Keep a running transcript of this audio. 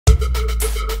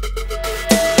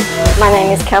My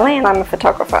name is Kelly and I'm a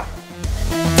photographer.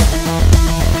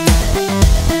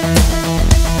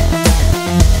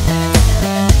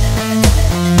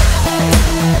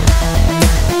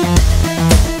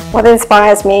 What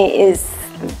inspires me is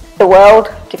the world,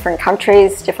 different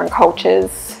countries, different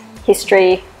cultures,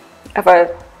 history of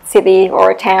a city or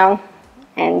a town,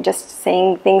 and just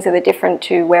seeing things that are different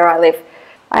to where I live.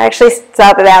 I actually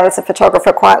started out as a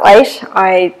photographer quite late.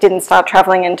 I didn't start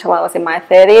travelling until I was in my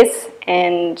 30s,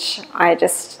 and I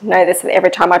just noticed that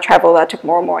every time I travelled I took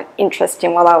more and more interest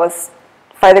in what I was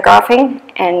photographing,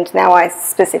 and now I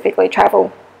specifically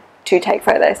travel to take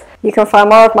photos. You can find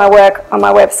more of my work on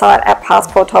my website at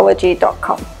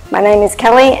passportology.com. My name is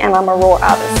Kelly and I'm a RAW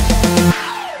artist.